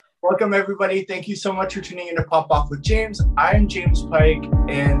Welcome, everybody. Thank you so much for tuning in to Pop Off with James. I'm James Pike,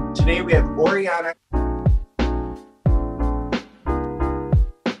 and today we have Oriana.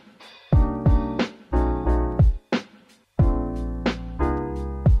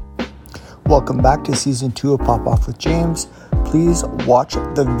 Welcome back to Season 2 of Pop Off with James. Please watch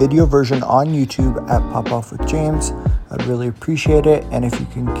the video version on YouTube at Pop Off with James. I'd really appreciate it, and if you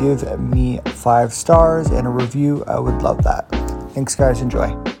can give me 5 stars and a review, I would love that. Thanks, guys.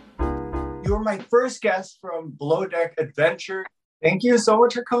 Enjoy. You were my first guest from Below Deck Adventure. Thank you so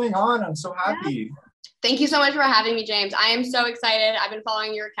much for coming on. I'm so happy. Thank you so much for having me, James. I am so excited. I've been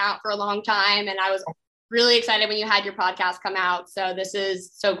following your account for a long time, and I was really excited when you had your podcast come out. So this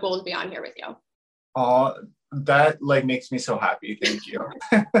is so cool to be on here with you. That makes me so happy. Thank you.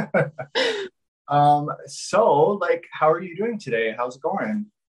 So how are you doing today? How's it going?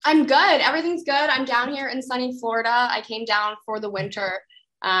 I'm good. Everything's good. I'm down here in sunny Florida. I came down for the winter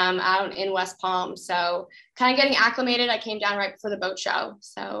out in West Palm. So kind of getting acclimated. I came down right before the boat show.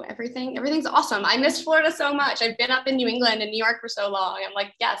 So everything's awesome. I miss Florida so much. I've been up in New England and New York for so long. I'm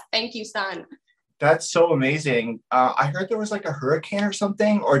like, yes, thank you, sun. That's so amazing. I heard there was a hurricane or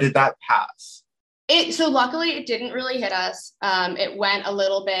something, or did that pass? So luckily it didn't really hit us. It went a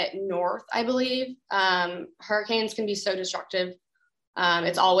little bit north, I believe. Hurricanes can be so destructive.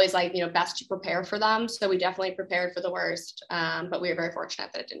 It's always best to prepare for them. So we definitely prepared for the worst. But we were very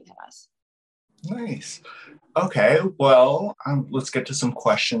fortunate that it didn't hit us. Nice. Okay. Well, let's get to some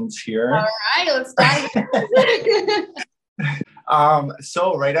questions here. All right, let's dive in.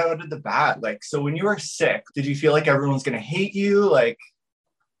 So right out of the bat, so when you were sick, did you feel like everyone's going to hate you?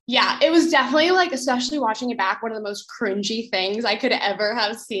 Yeah, it was definitely especially watching it back, one of the most cringy things I could ever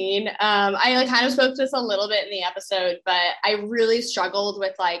have seen. I kind of spoke to this a little bit in the episode, but I really struggled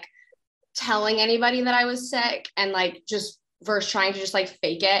with telling anybody that I was sick and just versus trying to just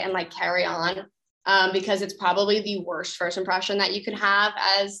fake it and carry on, because it's probably the worst first impression that you could have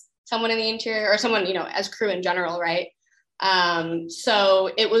as someone in the interior or someone, as crew in general, right?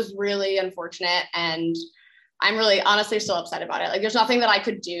 So it was really unfortunate, and I'm really honestly still upset about it. There's nothing that I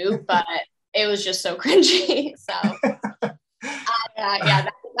could do, but it was just so cringy. So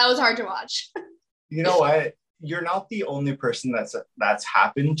that was hard to watch. You know what? You're not the only person that's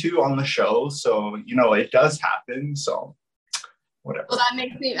happened to on the show. So, it does happen. So whatever. Well, that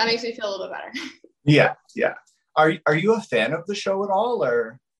makes me feel a little bit better. Yeah. Yeah. Are you a fan of the show at all,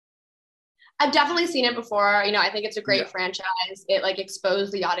 or? I've definitely seen it before. I think it's a great franchise. It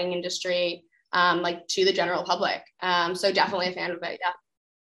exposed the yachting industry to the general public. So definitely a fan of it.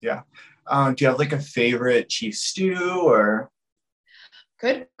 Yeah. Yeah. Do you have a favorite chief stew or?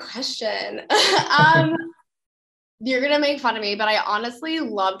 Good question. You're going to make fun of me, but I honestly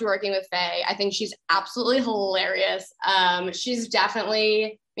loved working with Faye. I think she's absolutely hilarious. She's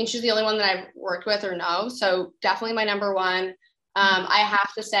definitely, she's the only one that I've worked with or know. So definitely my number one. I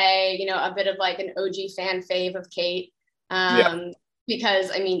have to say, a bit of an OG fan fave of Kate.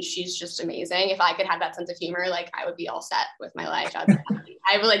 Because she's just amazing. If I could have that sense of humor, I would be all set with my life.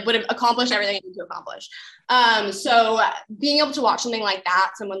 I would have accomplished everything I need to accomplish. So being able to watch something like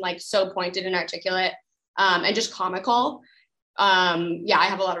that, someone so pointed and articulate, and just comical. I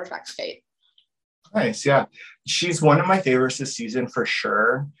have a lot of respect for Kate. Nice. Yeah. She's one of my favorites this season for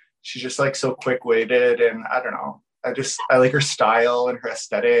sure. She's just so quick-witted, and I don't know. I like her style and her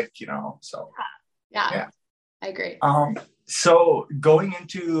aesthetic, so. Yeah. I agree. So going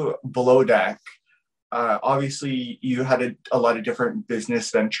into Below Deck, obviously you had a lot of different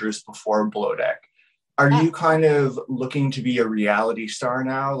business ventures before Below Deck. Are you kind of looking to be a reality star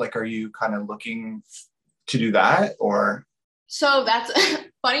now? Are you kind of looking to do that, or? So that's a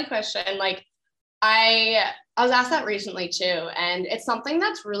funny question. I was asked that recently too, and it's something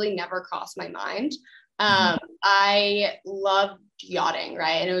that's really never crossed my mind. I loved yachting,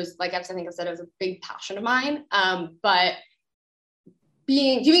 right? And it was I think I said, it was a big passion of mine. But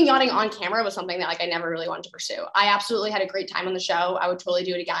doing yachting on camera was something that I never really wanted to pursue. I absolutely had a great time on the show. I would totally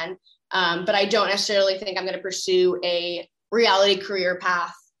do it again. But I don't necessarily think I'm going to pursue a reality career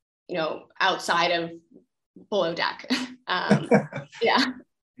path, outside of Below Deck. Yeah.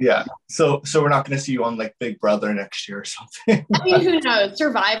 Yeah. So we're not going to see you on Big Brother next year or something. Who knows?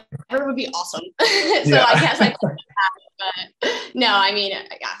 Survivor would be awesome. So I guess I could do that, but no,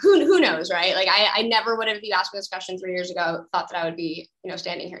 who knows, right? I never would have, if you asked me this question 3 years ago, thought that I would be,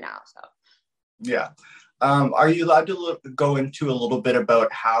 standing here now. So. Yeah. Are you allowed to go into a little bit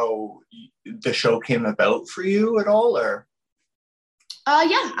about how the show came about for you at all, or?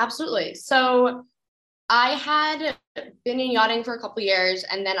 Yeah, absolutely. So I had been in yachting for a couple of years,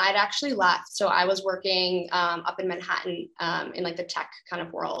 and then I'd actually left. So I was working up in Manhattan in like the tech kind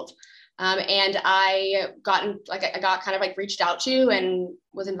of world. And I got kind of like reached out to and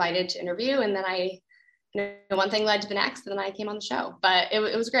was invited to interview. And then one thing led to the next, and then I came on the show. But it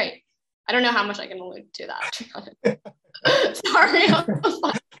was great. I don't know how much I can allude to that, to be honest. Sorry.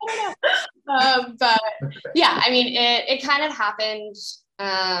 But yeah, I mean, it kind of happened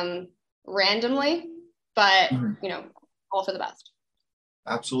randomly, but all for the best.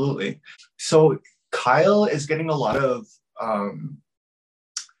 Absolutely. So Kyle is getting a lot of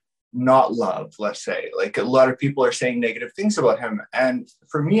not love, let's say. Like a lot of people are saying negative things about him. And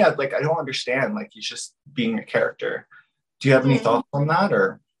for me, I don't understand. Like he's just being a character. Do you have any thoughts on that,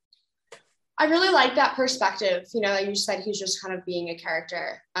 or? I really like that perspective. Like you said, he's just kind of being a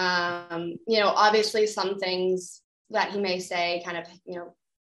character. Obviously some things that he may say kind of,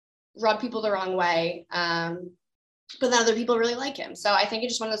 rub people the wrong way. But then other people really like him. So I think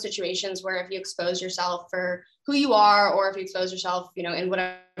it's just one of those situations where if you expose yourself for who you are, or if you expose yourself, in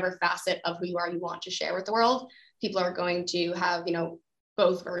whatever facet of who you are you want to share with the world, people are going to have,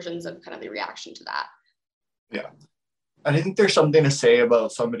 both versions of kind of the reaction to that. Yeah. I think there's something to say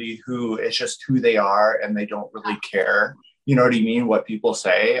about somebody who is just who they are and they don't really care. You know what I mean? What people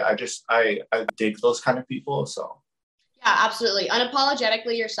say. I dig those kind of people. So. Yeah, absolutely.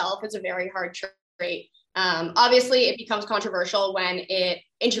 Unapologetically yourself is a very hard trait. Obviously it becomes controversial when it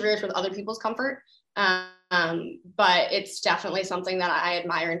interferes with other people's comfort. But it's definitely something that I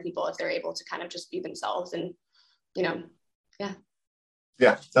admire in people if they're able to kind of just be themselves and, yeah.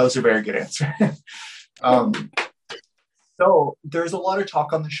 Yeah, that was a very good answer. So there's a lot of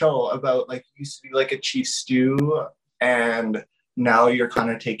talk on the show about like you used to be like a chief stew and now you're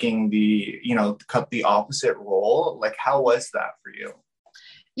kind of taking the, cut the opposite role. Like, how was that for you?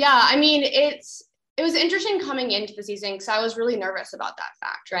 Yeah, I mean, it was interesting coming into the season because I was really nervous about that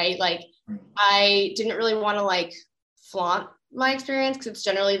fact, right? Like, I didn't really want to like flaunt my experience because it's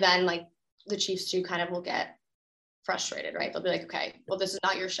generally then like the chief stew kind of will get frustrated, right? They'll be like, okay, well, this is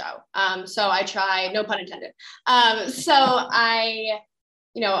not your show. So I try, no pun intended. So I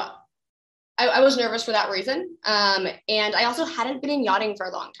was nervous for that reason. And I also hadn't been in yachting for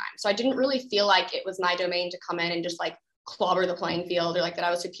a long time. So I didn't really feel like it was my domain to come in and just like clobber the playing field or like that I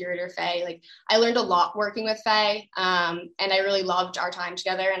was superior to Faye. Like I learned a lot working with Faye. And I really loved our time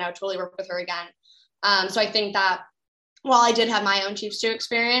together and I would totally work with her again. So I think that while I did have my own chief stew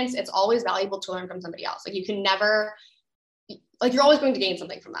experience, it's always valuable to learn from somebody else. Like you can never, like you're always going to gain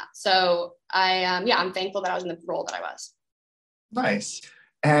something from that. So I'm thankful that I was in the role that I was. Nice.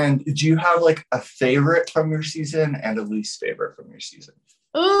 And do you have like a favorite from your season and a least favorite from your season?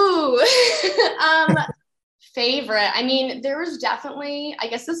 Ooh, favorite. I mean, there was definitely, I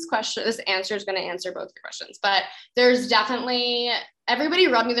guess this answer is going to answer both your questions, but there's definitely, everybody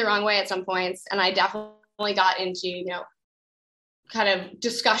rubbed me the wrong way at some points. And I definitely got into, kind of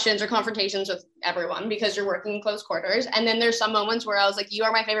discussions or confrontations with everyone because you're working in close quarters. And then there's some moments where I was like, you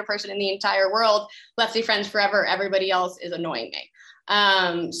are my favorite person in the entire world. Let's be friends forever. Everybody else is annoying me.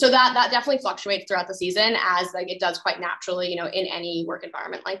 So that definitely fluctuates throughout the season as like it does quite naturally, in any work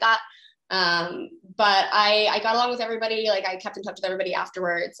environment like that. But I got along with everybody. Like I kept in touch with everybody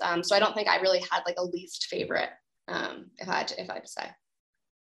afterwards. So I don't think I really had like a least favorite, if I had to say.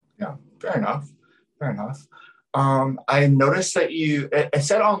 Yeah, fair enough. I noticed that it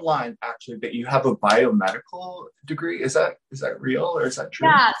said online actually that you have a biomedical degree. Is that real or is that true?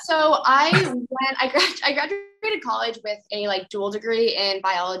 Yeah. So I graduated college with a like dual degree in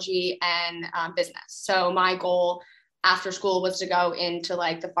biology and business. So my goal after school was to go into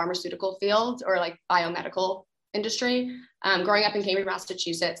like the pharmaceutical field or like biomedical industry. Growing up in Cambridge,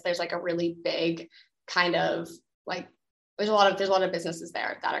 Massachusetts, there's like a really big kind of like there's a lot of businesses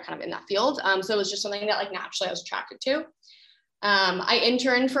there that are kind of in that field. So it was just something that like naturally I was attracted to. I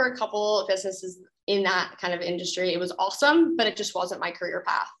interned for a couple of businesses in that kind of industry. It was awesome, but it just wasn't my career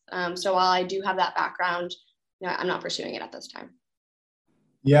path. So while I do have that background, I'm not pursuing it at this time.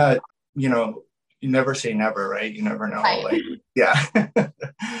 Yeah. You never say never, right? You never know. Right. Like, yeah.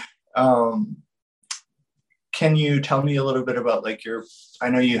 Can you tell me a little bit about like I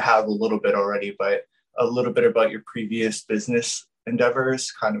know you have a little bit already, but a little bit about your previous business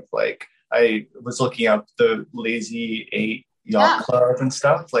endeavors, kind of like I was looking up the Lazy 8 Yacht Club and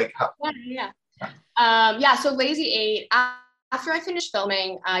stuff like how. So Lazy 8, after I finished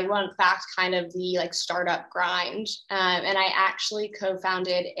filming, I went back to kind of the like startup grind. And I actually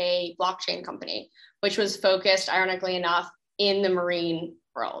co-founded a blockchain company, which was focused, ironically enough, in the marine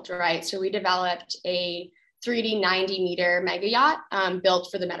world, right? So we developed a 3D 90-meter mega yacht built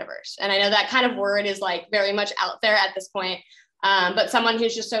for the metaverse. And I know that kind of word is like very much out there at this point, but someone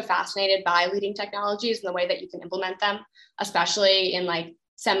who's just so fascinated by leading technologies and the way that you can implement them, especially in like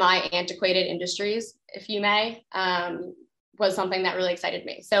semi-antiquated industries, if you may, was something that really excited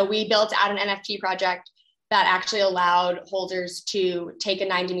me. So we built out an NFT project that actually allowed holders to take a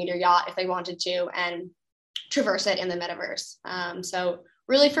 90-meter yacht if they wanted to and traverse it in the metaverse. So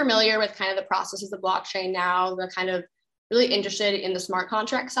really familiar with kind of the processes of blockchain now. They're kind of really interested in the smart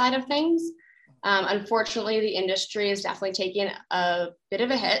contract side of things. Unfortunately, the industry is definitely taking a bit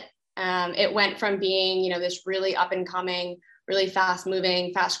of a hit. It went from being, this really up and coming, really fast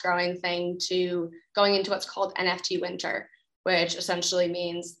moving, fast growing thing to going into what's called NFT winter, which essentially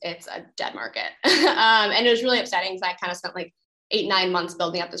means it's a dead market. And it was really upsetting because I kind of spent like 8-9 months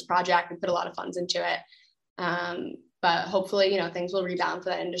building up this project and put a lot of funds into it. But hopefully, things will rebound for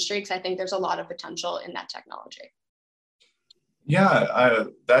that industry because I think there's a lot of potential in that technology. Yeah,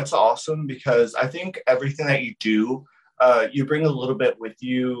 that's awesome because I think everything that you do, you bring a little bit with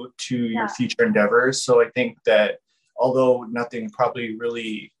you to your future endeavors. So I think that although nothing probably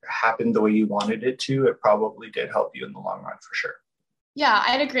really happened the way you wanted it to, it probably did help you in the long run for sure. Yeah,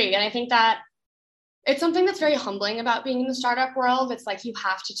 I'd agree. And I think that it's something that's very humbling about being in the startup world. It's like you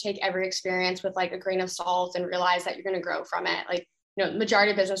have to take every experience with like a grain of salt and realize that you're going to grow from it. Like, majority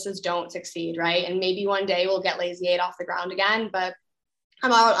of businesses don't succeed, right? And maybe one day we'll get Lazy 8 off the ground again, but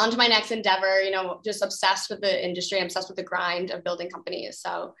I'm on to my next endeavor, just obsessed with the industry, obsessed with the grind of building companies.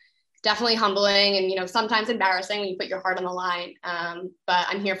 So definitely humbling and, sometimes embarrassing when you put your heart on the line. But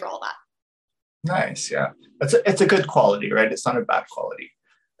I'm here for all that. Nice. Yeah. It's a good quality, right? It's not a bad quality.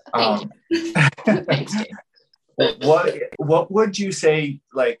 Thank you. Thanks, Dave. What would you say,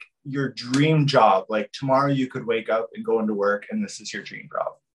 like your dream job? Like tomorrow you could wake up and go into work and this is your dream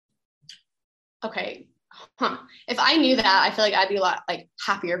job. Okay. If I knew that, I feel like I'd be a lot like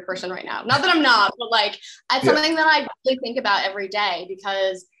happier person right now. Not that I'm not, but like it's something that I really think about every day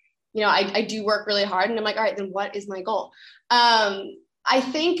because, I do work really hard and I'm like, all right, then what is my goal? I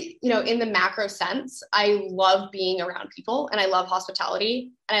think, in the macro sense, I love being around people and I love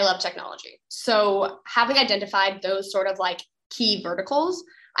hospitality and I love technology. So having identified those sort of like key verticals,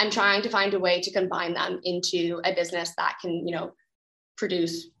 I'm trying to find a way to combine them into a business that can,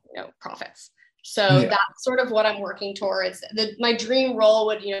 produce, profits. So that's sort of what I'm working towards. My dream role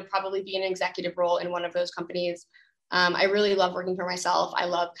would, probably be an executive role in one of those companies. I really love working for myself. I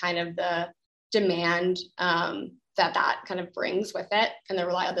love kind of the demand that kind of brings with it and the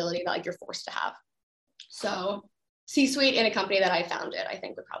reliability that like you're forced to have. So C-suite in a company that I founded, I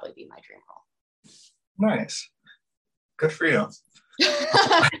think would probably be my dream role. Nice. Good for you.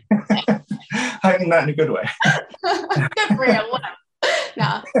 I mean that in a good way. Good for you.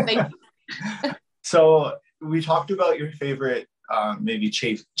 No, thank you. So we talked about your favorite maybe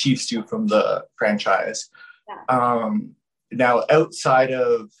chief stew from the franchise. Yeah. Now outside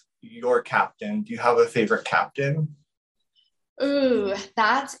of your captain, do you have a favorite captain? Ooh,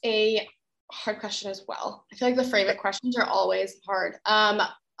 that's a hard question as well. I feel like the favorite questions are always hard.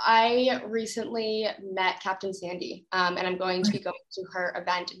 I recently met Captain Sandy, and I'm going to be going to her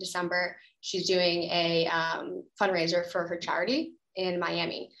event in December. She's doing a fundraiser for her charity in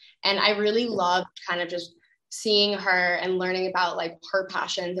Miami. And I really loved kind of just seeing her and learning about like her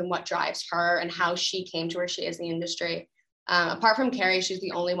passions and what drives her and how she came to where she is in the industry. Apart from Carrie, she's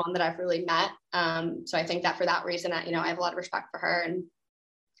the only one that I've really met. So I think that for that reason, I have a lot of respect for her and,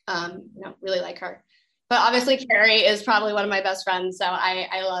 really like her. But obviously Carrie is probably one of my best friends. So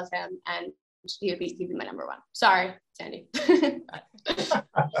I love him and he'd be my number one. Sorry, Sandy.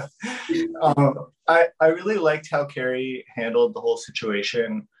 I really liked how Carrie handled the whole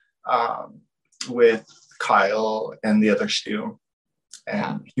situation with Kyle and the other Stu.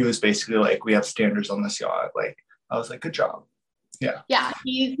 And he was basically like, we have standards on this yacht. Like, I was like, good job. Yeah. Yeah.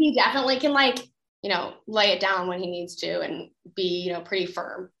 He definitely can like, lay it down when he needs to and be, pretty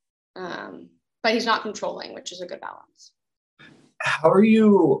firm. But he's not controlling, which is a good balance. How are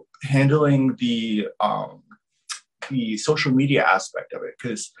you handling the social media aspect of it?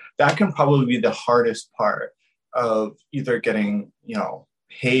 Because that can probably be the hardest part of either getting,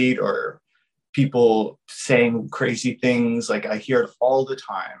 hate or people saying crazy things. Like I hear it all the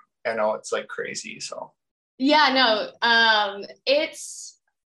time. I know it's like crazy. So yeah, no, it's,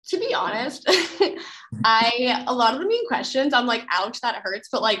 to be honest, a lot of the mean questions, I'm like, ouch, that hurts,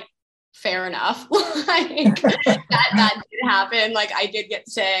 but like, fair enough. Like that did happen. Like I did get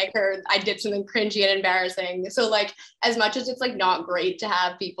sick or I did something cringy and embarrassing. So like, as much as it's like not great to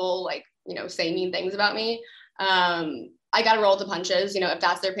have people like, say mean things about me, I got to roll the punches. You know, if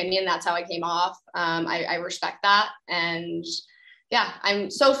that's their opinion, that's how I came off. I respect that. And yeah, I'm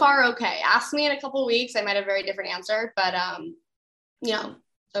so far okay. Ask me in a couple of weeks, I might have a very different answer, but you know,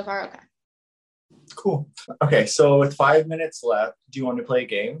 so far okay. Cool. Okay, so with 5 minutes left, do you want to play a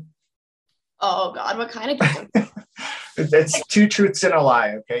game? Oh God, what kind of game? It's 2 truths and a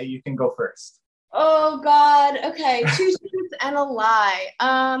lie. Okay, you can go first. Oh God. Okay, 2 truths and a lie.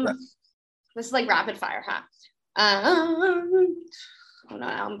 This is like rapid fire, huh? Oh no,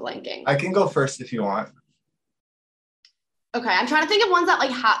 now I'm blanking. I can go first if you want. Okay, I'm trying to think of ones that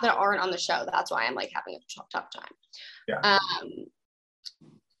like that aren't on the show. That's why I'm like having a tough time. Yeah.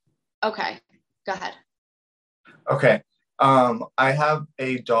 Okay, go ahead. Okay. I have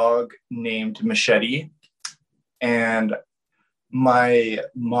a dog named Machete, and my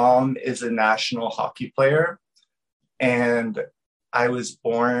mom is a national hockey player, and I was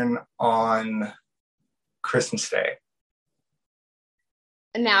born on Christmas Day.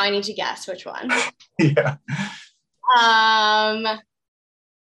 And now I need to guess which one. Yeah.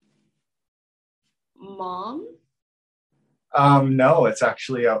 Mom? No, it's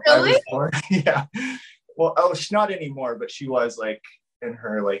actually Really? I was born. Yeah. Well, she's not anymore, but she was like in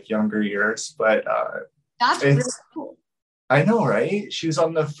her like younger years. But that's really cool. I know, right? She was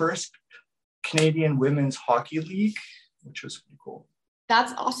on the first Canadian Women's Hockey League, which was pretty cool.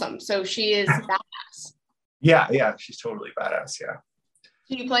 That's awesome. So she is badass. Yeah, she's totally badass. Yeah.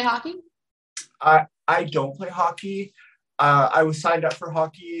 Do you play hockey? I don't play hockey. I was signed up for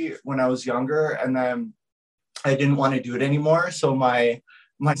hockey when I was younger, and then I didn't want to do it anymore. So my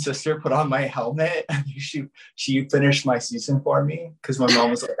sister put on my helmet, and she finished my season for me because my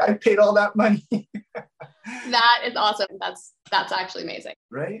mom was like, I paid all that money. That is awesome. That's actually amazing.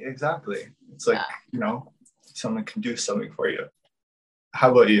 Right? Exactly. It's like, you know, someone can do something for you.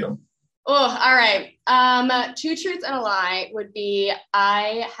 How about you? Oh, all right. 2 truths and a lie would be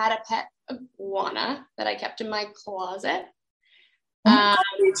I had a pet iguana that I kept in my closet.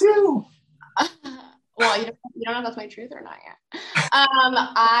 Me too. Well, you don't know if that's my truth or not yet.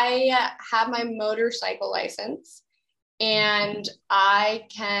 I have my motorcycle license, and I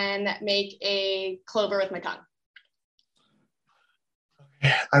can make a clover with my tongue.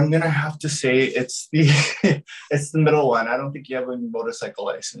 I'm gonna have to say it's the middle one. I don't think you have a motorcycle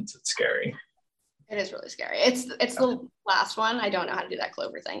license. It's scary. It is really scary. It's the last one. I don't know how to do that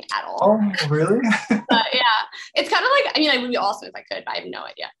clover thing at all. Oh, really? But yeah, it's kind of like, I mean, it would be awesome if I could, but I have no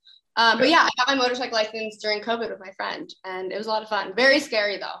idea. But yeah, I got my motorcycle license during COVID with my friend, and it was a lot of fun. Very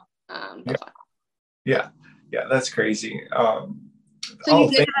scary though. But fun. Yeah, that's crazy. So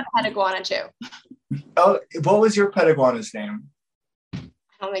you did have a pet iguana too. Oh, what was your pet iguana's name?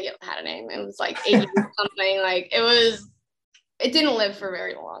 I don't think it had a name. It was like 80 or something. Like it didn't live for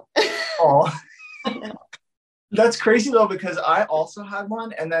very long. Oh, that's crazy though, because I also had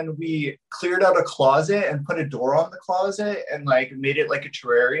one, and then we cleared out a closet and put a door on the closet and like made it like a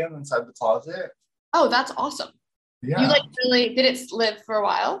terrarium inside the closet. Oh, that's awesome. Yeah. You like really did it live for a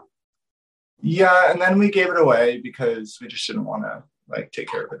while? Yeah, and then we gave it away because we just didn't want to like take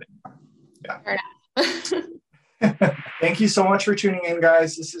care of it anymore. Yeah. Fair enough. Thank you so much for tuning in,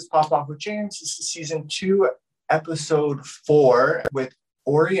 guys. This is Pop Off with James. This is season 2, episode 4 with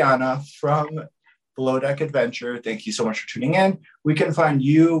Oriana from Below Deck Adventure. Thank you so much for tuning in. We can find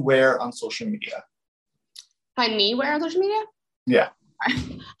you where on social media? Find me where on social media? Yeah.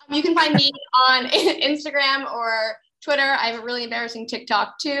 You can find me on Instagram or Twitter. I have a really embarrassing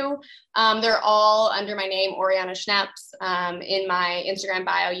TikTok too. They're all under my name, Oriana Schneps. In my Instagram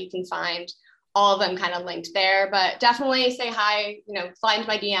bio, you can find all of them kind of linked there, but definitely say hi, slide into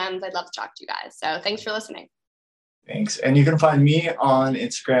my DMs. I'd love to talk to you guys. So thanks for listening. Thanks. And you can find me on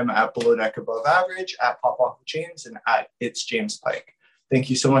Instagram at Below Deck Above Average, at Pop Off with James, and at It's James Pike. Thank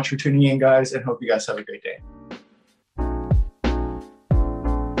you so much for tuning in, guys, and hope you guys have a great day.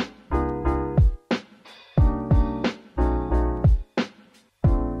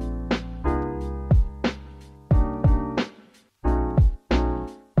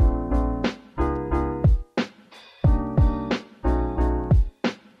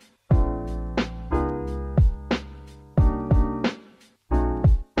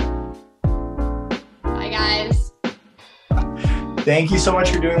 Thank you so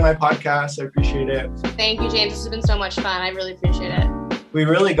much for doing my podcast. I appreciate it. Thank you, James. This has been so much fun. I really appreciate it. We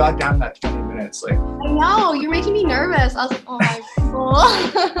really got down that 20 minutes. I know. You're making me nervous. I was like, oh my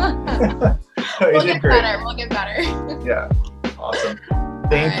God. We'll get better. Yeah. Awesome.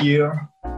 Thank you.